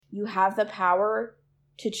You have the power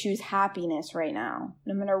to choose happiness right now,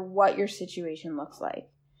 no matter what your situation looks like.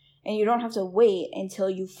 And you don't have to wait until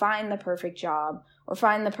you find the perfect job or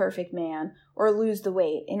find the perfect man or lose the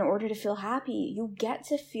weight in order to feel happy. You get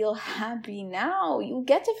to feel happy now. You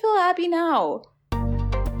get to feel happy now.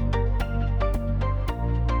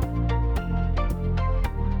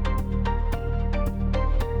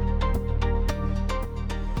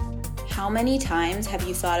 How many times have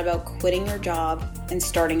you thought about quitting your job and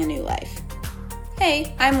starting a new life?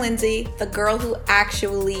 Hey, I'm Lindsay, the girl who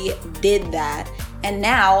actually did that. And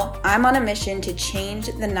now I'm on a mission to change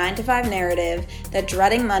the 9-to-5 narrative that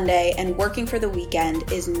dreading Monday and working for the weekend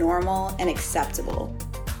is normal and acceptable.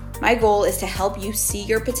 My goal is to help you see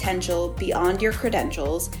your potential beyond your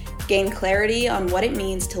credentials, gain clarity on what it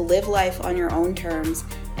means to live life on your own terms,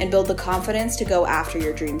 and build the confidence to go after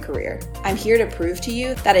your dream career. I'm here to prove to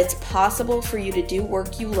you that it's possible for you to do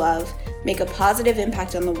work you love, make a positive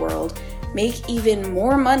impact on the world, make even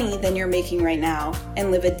more money than you're making right now, and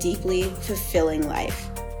live a deeply fulfilling life.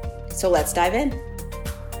 So let's dive in.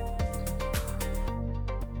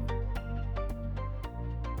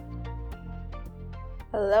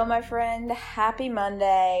 Hello, my friend. Happy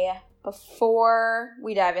Monday. Before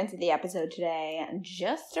we dive into the episode today,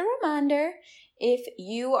 just a reminder, if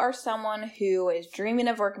you are someone who is dreaming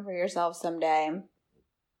of working for yourself someday,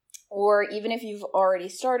 or even if you've already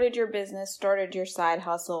started your business, started your side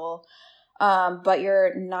hustle, but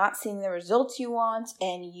you're not seeing the results you want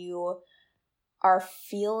and you are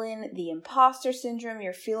feeling the imposter syndrome,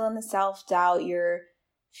 you're feeling the self-doubt, you're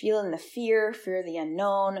feeling the fear of the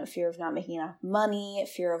unknown, fear of not making enough money,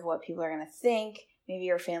 fear of what people are going to think, maybe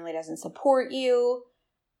your family doesn't support you.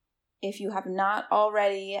 If you have not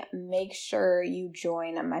already, make sure you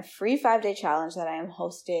join my free 5-day challenge that I am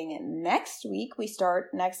hosting next week. We start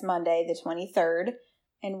next Monday, the 23rd,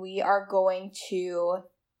 and we are going to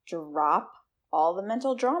drop all the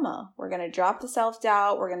mental drama. We're going to drop the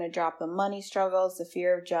self-doubt. We're going to drop the money struggles, the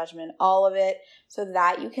fear of judgment, all of it, so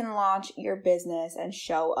that you can launch your business and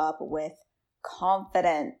show up with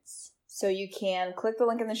confidence. So you can click the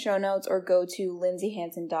link in the show notes or go to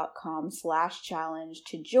lindsayhanson.com/challenge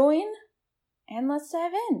to join, and let's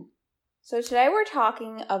dive in. So today we're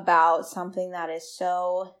talking about something that is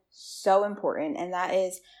so important, and that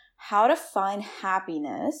is how to find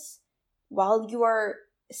happiness while you are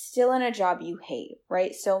still in a job you hate,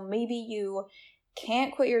 right? So maybe you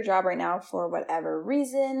can't quit your job right now for whatever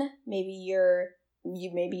reason. Maybe you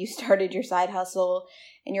started your side hustle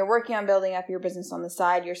and you're working on building up your business on the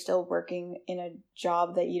side. You're still working in a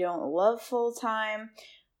job that you don't love full time.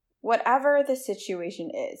 Whatever the situation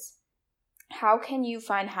is, how can you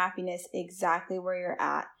find happiness exactly where you're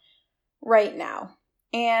at right now?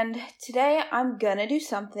 And today I'm gonna do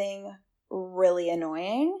something really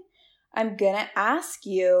annoying. I'm gonna ask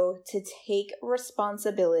you to take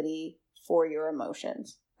responsibility for your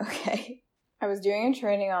emotions, okay? I was doing a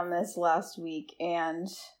training on this last week, and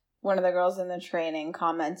one of the girls in the training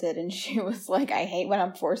commented, and she was like, I hate when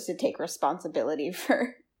I'm forced to take responsibility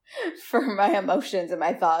for my emotions and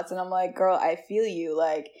my thoughts. And I'm like, girl, I feel you.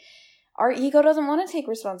 Like, our ego doesn't want to take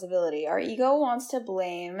responsibility. Our ego wants to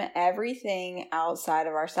blame everything outside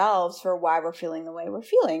of ourselves for why we're feeling the way we're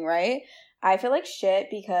feeling, right? I feel like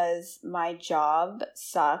shit because my job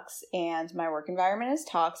sucks and my work environment is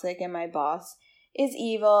toxic and my boss is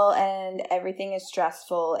evil and everything is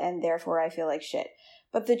stressful and therefore I feel like shit.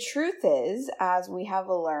 But the truth is, as we have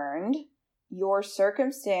learned, your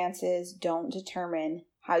circumstances don't determine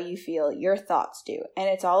how you feel. Your thoughts do. And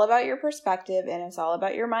it's all about your perspective and it's all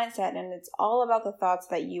about your mindset and it's all about the thoughts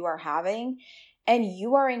that you are having, and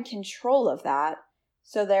you are in control of that.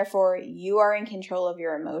 So therefore, you are in control of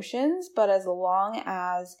your emotions, but as long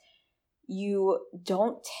as you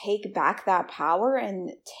don't take back that power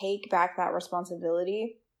and take back that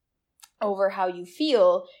responsibility over how you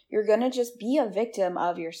feel, you're going to just be a victim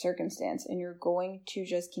of your circumstance and you're going to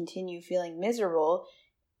just continue feeling miserable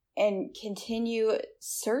and continue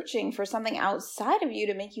searching for something outside of you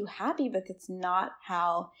to make you happy, but that's not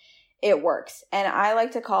how it works. And I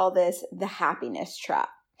like to call this the happiness trap.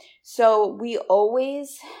 So we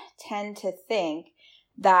always tend to think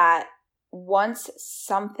that once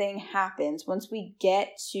something happens, once we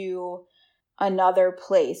get to another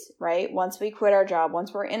place, right? Once we quit our job,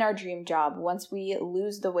 once we're in our dream job, once we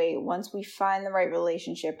lose the weight, once we find the right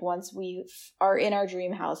relationship, once we are in our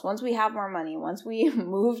dream house, once we have more money, once we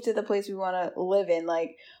move to the place we want to live in,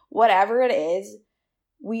 like whatever it is,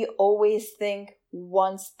 we always think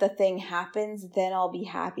once the thing happens, then I'll be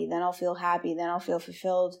happy, then I'll feel happy, then I'll feel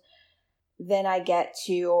fulfilled, then I get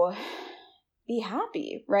to be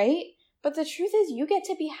happy, right? But the truth is you get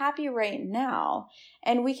to be happy right now.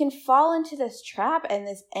 And we can fall into this trap and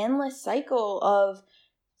this endless cycle of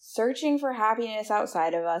searching for happiness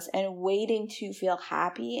outside of us and waiting to feel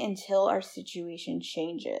happy until our situation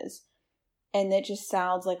changes. And it just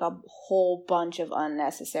sounds like a whole bunch of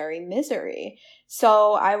unnecessary misery.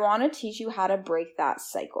 So I want to teach you how to break that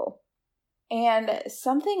cycle. And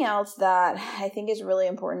something else that I think is really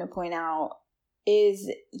important to point out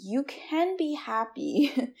is you can be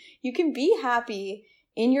happy. You can be happy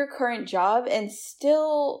in your current job and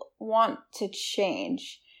still want to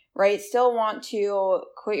change, right? Still want to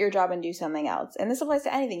quit your job and do something else. And this applies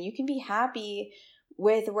to anything. You can be happy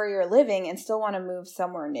with where you're living and still want to move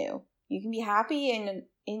somewhere new. You can be happy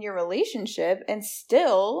in your relationship and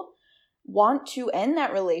still want to end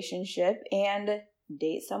that relationship and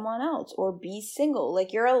date someone else or be single.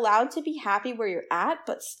 Like, you're allowed to be happy where you're at,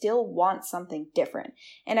 but still want something different.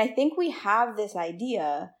 And I think we have this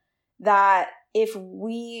idea that if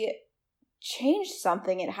we change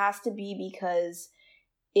something, it has to be because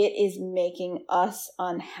it is making us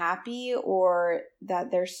unhappy or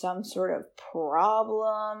that there's some sort of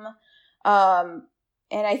problem.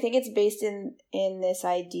 And I think it's based in this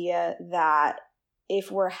idea that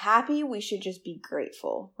if we're happy, we should just be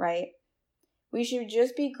grateful, right? We should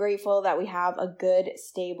just be grateful that we have a good,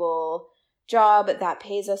 stable job that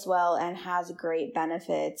pays us well and has great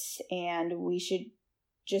benefits. And we should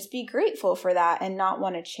just be grateful for that and not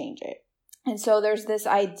want to change it. And so there's this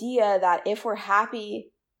idea that if we're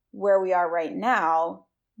happy where we are right now,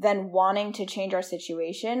 then wanting to change our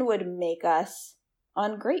situation would make us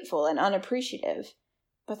ungrateful and unappreciative.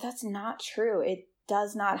 But that's not true. It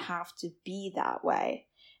does not have to be that way.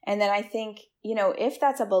 And then I think, if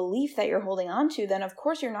that's a belief that you're holding on to, then of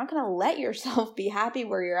course you're not going to let yourself be happy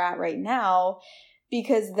where you're at right now,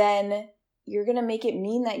 because then you're going to make it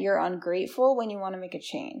mean that you're ungrateful when you want to make a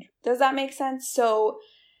change. Does that make sense? So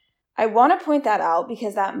I want to point that out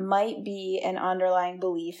because that might be an underlying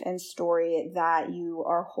belief and story that you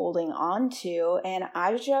are holding on to. And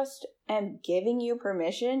I just am giving you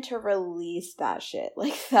permission to release that shit.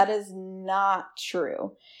 Like, that is not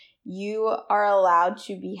true. You are allowed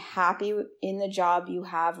to be happy in the job you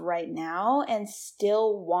have right now and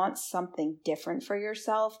still want something different for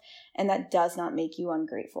yourself. And that does not make you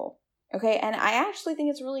ungrateful. Okay, and I actually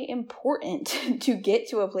think it's really important to get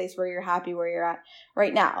to a place where you're happy where you're at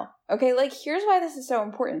right now. Okay, like, here's why this is so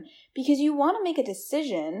important. Because you want to make a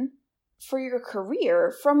decision for your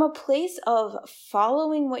career from a place of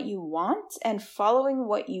following what you want and following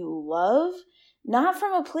what you love, not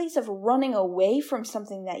from a place of running away from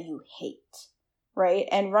something that you hate, right?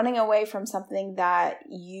 And running away from something that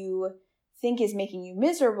you think is making you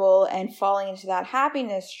miserable and falling into that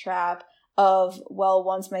happiness trap of, well,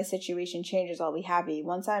 once my situation changes, I'll be happy.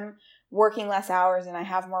 Once I'm working less hours and I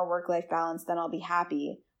have more work-life balance, then I'll be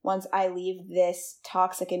happy. Once I leave this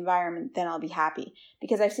toxic environment, then I'll be happy.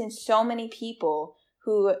 Because I've seen so many people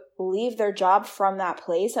who leave their job from that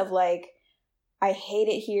place of like, I hate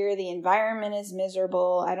it here. The environment is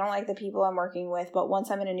miserable. I don't like the people I'm working with, but once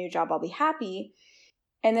I'm in a new job, I'll be happy.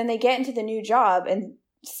 And then they get into the new job and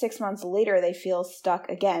 6 months later, they feel stuck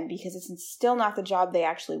again because it's still not the job they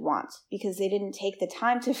actually want, because they didn't take the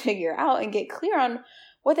time to figure out and get clear on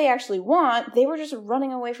what they actually want. They were just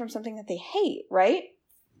running away from something that they hate, right?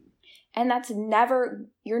 And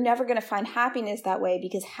you're never going to find happiness that way,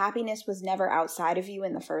 because happiness was never outside of you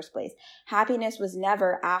in the first place. Happiness was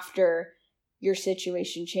never after your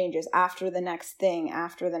situation changes, after the next thing,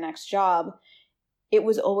 after the next job. It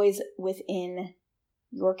was always within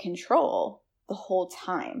your control the whole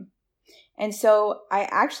time. And so I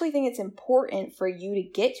actually think it's important for you to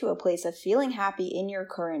get to a place of feeling happy in your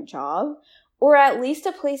current job, or at least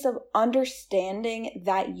a place of understanding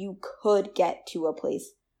that you could get to a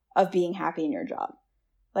place of being happy in your job.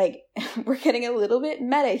 Like, we're getting a little bit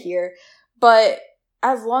meta here, but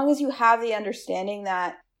as long as you have the understanding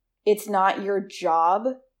that it's not your job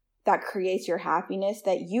that creates your happiness,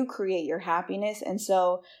 that you create your happiness. And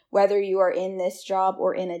so whether you are in this job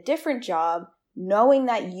or in a different job, knowing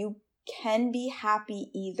that you can be happy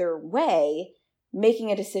either way, making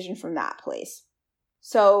a decision from that place.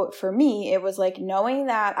 So for me, it was like knowing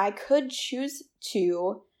that I could choose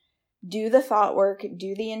to do the thought work,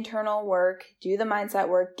 do the internal work, do the mindset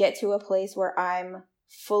work, get to a place where I'm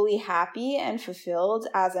fully happy and fulfilled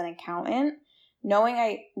as an accountant,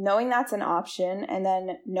 knowing that's an option, and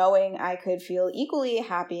then knowing I could feel equally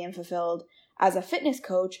happy and fulfilled as a fitness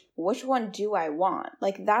coach. Which one do I want?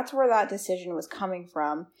 Like, that's where that decision was coming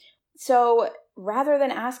from. So rather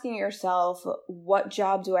than asking yourself, what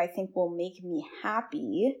job do I think will make me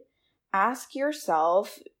happy? Ask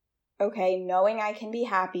yourself, okay, knowing I can be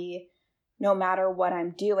happy, no matter what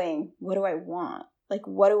I'm doing, what do I want? Like,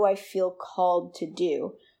 what do I feel called to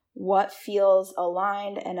do? What feels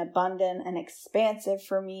aligned and abundant and expansive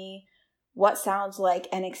for me? What sounds like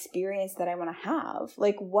an experience that I want to have?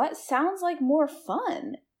 Like, what sounds like more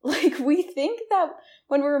fun? Like, we think that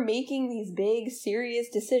when we're making these big, serious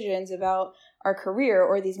decisions about our career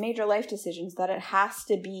or these major life decisions, that it has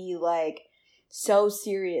to be like so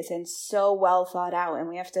serious and so well thought out, and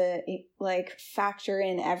we have to like factor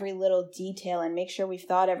in every little detail and make sure we've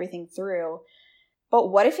thought everything through. But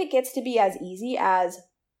what if it gets to be as easy as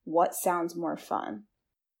what sounds more fun?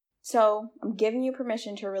 So I'm giving you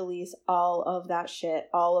permission to release all of that shit,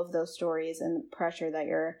 all of those stories and pressure that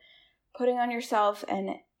you're putting on yourself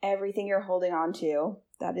and everything you're holding on to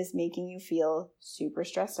that is making you feel super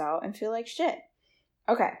stressed out and feel like shit.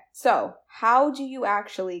 Okay, so how do you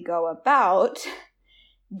actually go about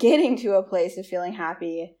getting to a place of feeling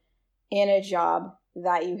happy in a job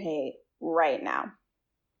that you hate right now?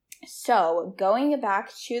 So going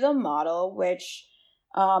back to the model, which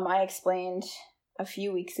I explained a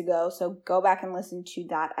few weeks ago, so go back and listen to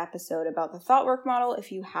that episode about the thought work model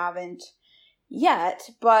if you haven't yet.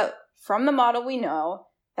 But from the model, we know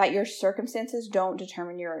that your circumstances don't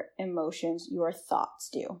determine your emotions, your thoughts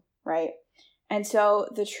do, right? And so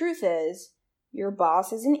the truth is, your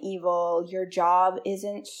boss isn't evil, your job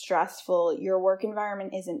isn't stressful, your work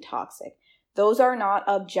environment isn't toxic. Those are not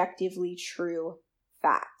objectively true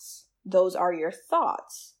facts. Those are your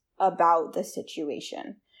thoughts about the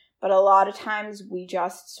situation. But a lot of times we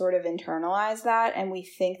just sort of internalize that and we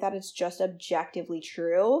think that it's just objectively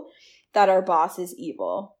true that our boss is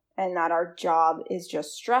evil and that our job is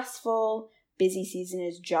just stressful. Busy season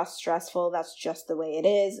is just stressful. That's just the way it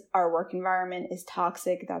is. Our work environment is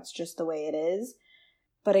toxic. That's just the way it is.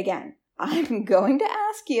 But again, I'm going to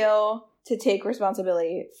ask you to take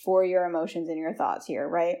responsibility for your emotions and your thoughts here,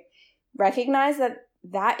 right? Recognize that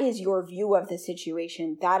that is your view of the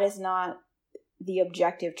situation. That is not the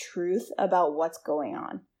objective truth about what's going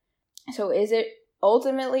on. So is it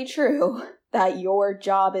ultimately true that your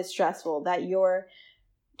job is stressful, that your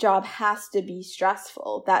job has to be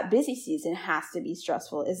stressful, that busy season has to be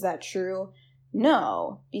stressful? Is that true?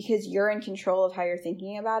 No, because you're in control of how you're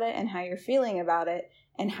thinking about it and how you're feeling about it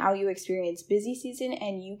and how you experience busy season,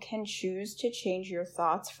 and you can choose to change your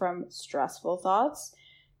thoughts from stressful thoughts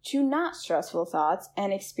to not stressful thoughts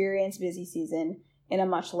and experience busy season in a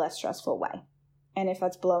much less stressful way. And if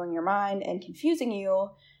that's blowing your mind and confusing you,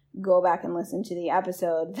 go back and listen to the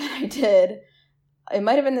episode that I did. It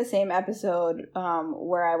might have been the same episode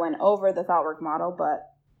where I went over the thought work model, but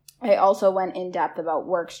I also went in depth about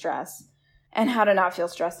work stress and how to not feel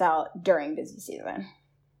stressed out during busy season.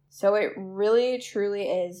 So it really, truly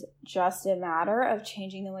is just a matter of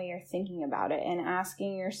changing the way you're thinking about it and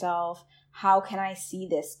asking yourself, how can I see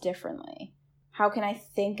this differently? How can I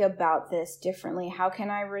think about this differently? How can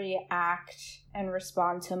I react and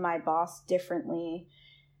respond to my boss differently?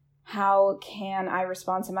 How can I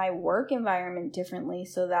respond to my work environment differently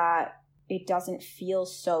so that it doesn't feel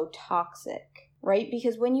so toxic, right?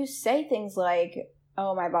 Because when you say things like,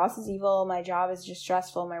 oh, my boss is evil, my job is just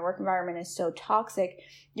stressful, my work environment is so toxic,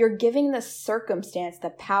 you're giving the circumstance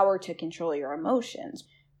the power to control your emotions.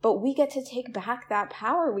 But we get to take back that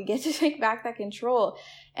power. We get to take back that control.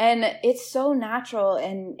 And it's so natural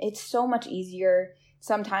and it's so much easier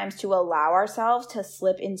sometimes to allow ourselves to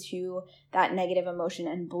slip into that negative emotion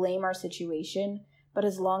and blame our situation. But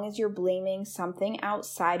as long as you're blaming something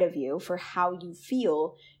outside of you for how you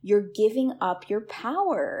feel, you're giving up your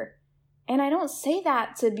power. And I don't say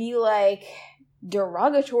that to be like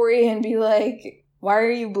derogatory and be like, why are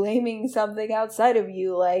you blaming something outside of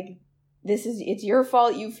you? Like, it's your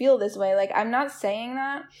fault you feel this way. Like, I'm not saying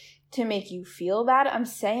that to make you feel bad. I'm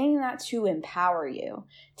saying that to empower you,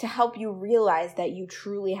 to help you realize that you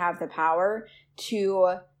truly have the power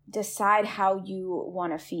to decide how you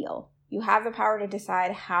want to feel. You have the power to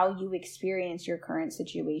decide how you experience your current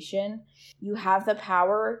situation. You have the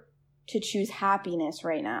power to choose happiness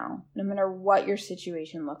right now, no matter what your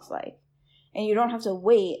situation looks like. And you don't have to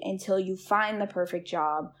wait until you find the perfect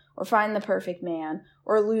job or find the perfect man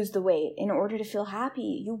or lose the weight in order to feel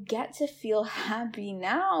happy. You get to feel happy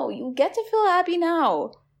now. You get to feel happy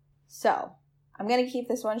now. So I'm going to keep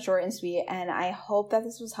this one short and sweet, and I hope that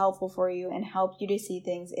this was helpful for you and helped you to see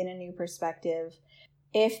things in a new perspective.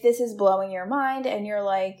 If this is blowing your mind and you're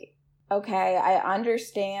like, okay, I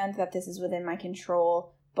understand that this is within my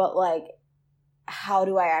control, but like, how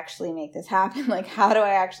do I actually make this happen? Like, how do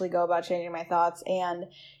I actually go about changing my thoughts? And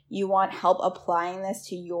you want help applying this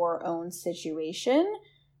to your own situation,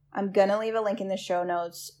 I'm going to leave a link in the show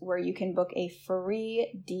notes where you can book a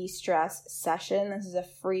free de-stress session. This is a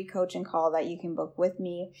free coaching call that you can book with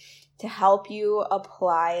me to help you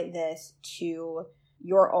apply this to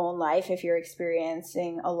your own life if you're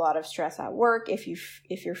experiencing a lot of stress at work, if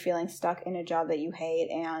you're feeling stuck in a job that you hate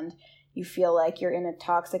and you feel like you're in a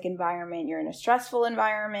toxic environment, you're in a stressful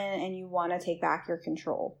environment, and you want to take back your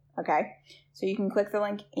control, okay? So you can click the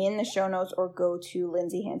link in the show notes or go to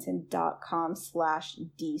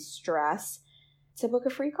lindsayhanson.com/destress to book a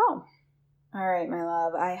free call. All right, my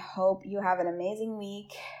love, I hope you have an amazing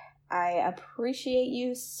week. I appreciate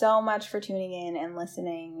you so much for tuning in and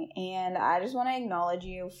listening, and I just want to acknowledge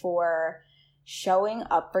you for showing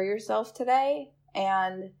up for yourself today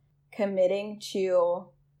and committing to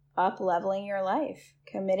up-leveling your life,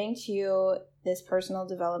 committing to this personal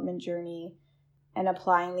development journey and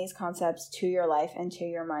applying these concepts to your life and to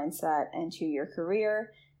your mindset and to your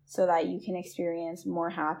career so that you can experience more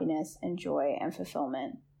happiness and joy and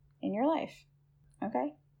fulfillment in your life,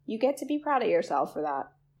 okay? You get to be proud of yourself for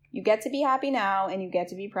that. You get to be happy now, and you get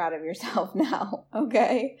to be proud of yourself now,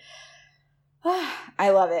 okay? I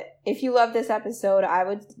love it. If you love this episode, I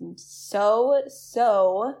would so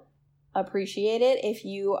appreciate it if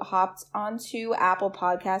you hopped onto Apple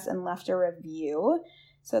Podcasts and left a review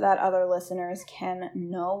so that other listeners can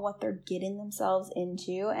know what they're getting themselves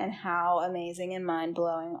into and how amazing and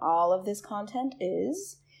mind-blowing all of this content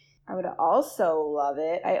is. I would also love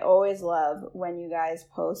it. I always love when you guys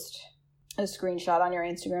post a screenshot on your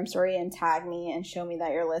Instagram story and tag me and show me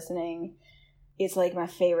that you're listening. It's like my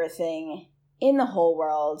favorite thing in the whole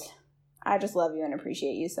world. I just love you and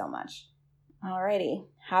appreciate you so much. Alrighty.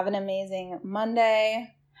 Have an amazing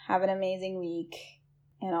Monday. Have an amazing week.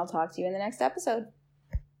 And I'll talk to you in the next episode.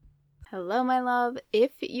 Hello, my love.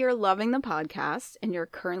 If you're loving the podcast and you're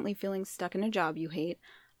currently feeling stuck in a job you hate,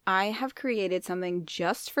 I have created something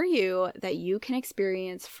just for you that you can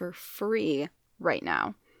experience for free right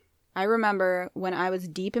now. I remember when I was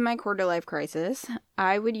deep in my quarter-life crisis,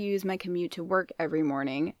 I would use my commute to work every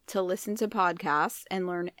morning to listen to podcasts and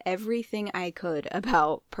learn everything I could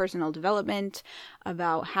about personal development,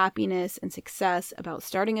 about happiness and success, about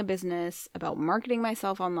starting a business, about marketing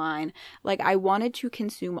myself online. Like, I wanted to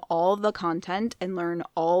consume all the content and learn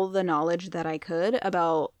all the knowledge that I could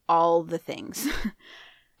about all the things.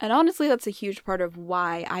 And honestly, that's a huge part of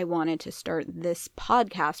why I wanted to start this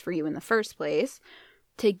podcast for you in the first place.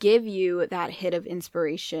 To give you that hit of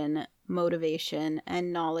inspiration, motivation,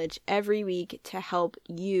 and knowledge every week to help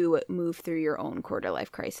you move through your own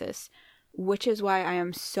quarter-life crisis. Which is why I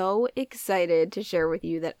am so excited to share with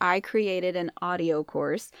you that I created an audio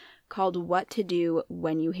course called What to Do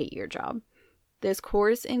When You Hate Your Job. This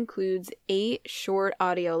course includes 8 short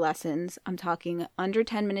audio lessons, I'm talking under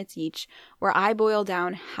 10 minutes each, where I boil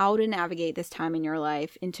down how to navigate this time in your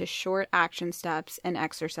life into short action steps and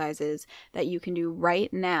exercises that you can do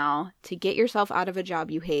right now to get yourself out of a job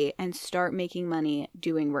you hate and start making money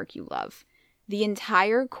doing work you love. The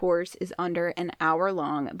entire course is under an hour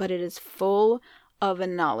long, but it is full of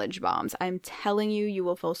knowledge bombs. I'm telling you, you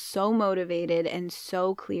will feel so motivated and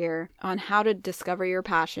so clear on how to discover your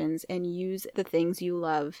passions and use the things you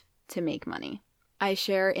love to make money. I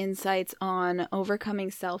share insights on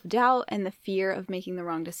overcoming self-doubt and the fear of making the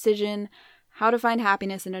wrong decision, how to find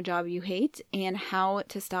happiness in a job you hate, and how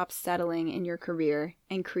to stop settling in your career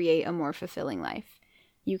and create a more fulfilling life.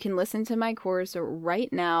 You can listen to my course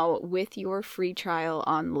right now with your free trial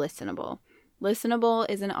on Listenable. Listenable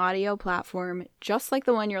is an audio platform just like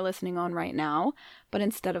the one you're listening on right now, but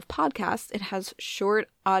instead of podcasts, it has short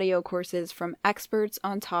audio courses from experts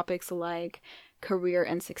on topics like career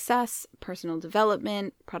and success, personal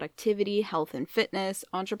development, productivity, health and fitness,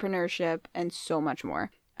 entrepreneurship, and so much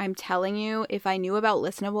more. I'm telling you, if I knew about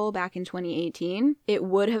Listenable back in 2018, it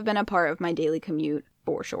would have been a part of my daily commute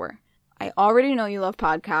for sure. I already know you love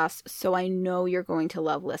podcasts, so I know you're going to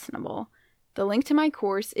love Listenable. The link to my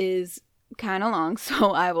course is kind of long,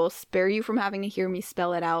 so I will spare you from having to hear me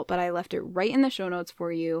spell it out, but I left it right in the show notes for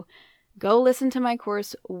you. Go listen to my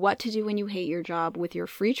course, What to Do When You Hate Your Job, with your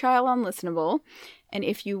free trial on Listenable. And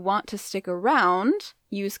if you want to stick around,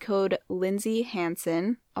 use code Lindsay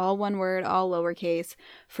Hanson, all one word, all lowercase,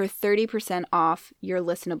 for 30% off your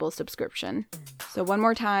Listenable subscription. So one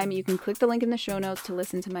more time, you can click the link in the show notes to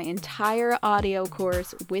listen to my entire audio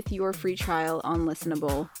course with your free trial on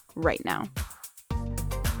Listenable right now.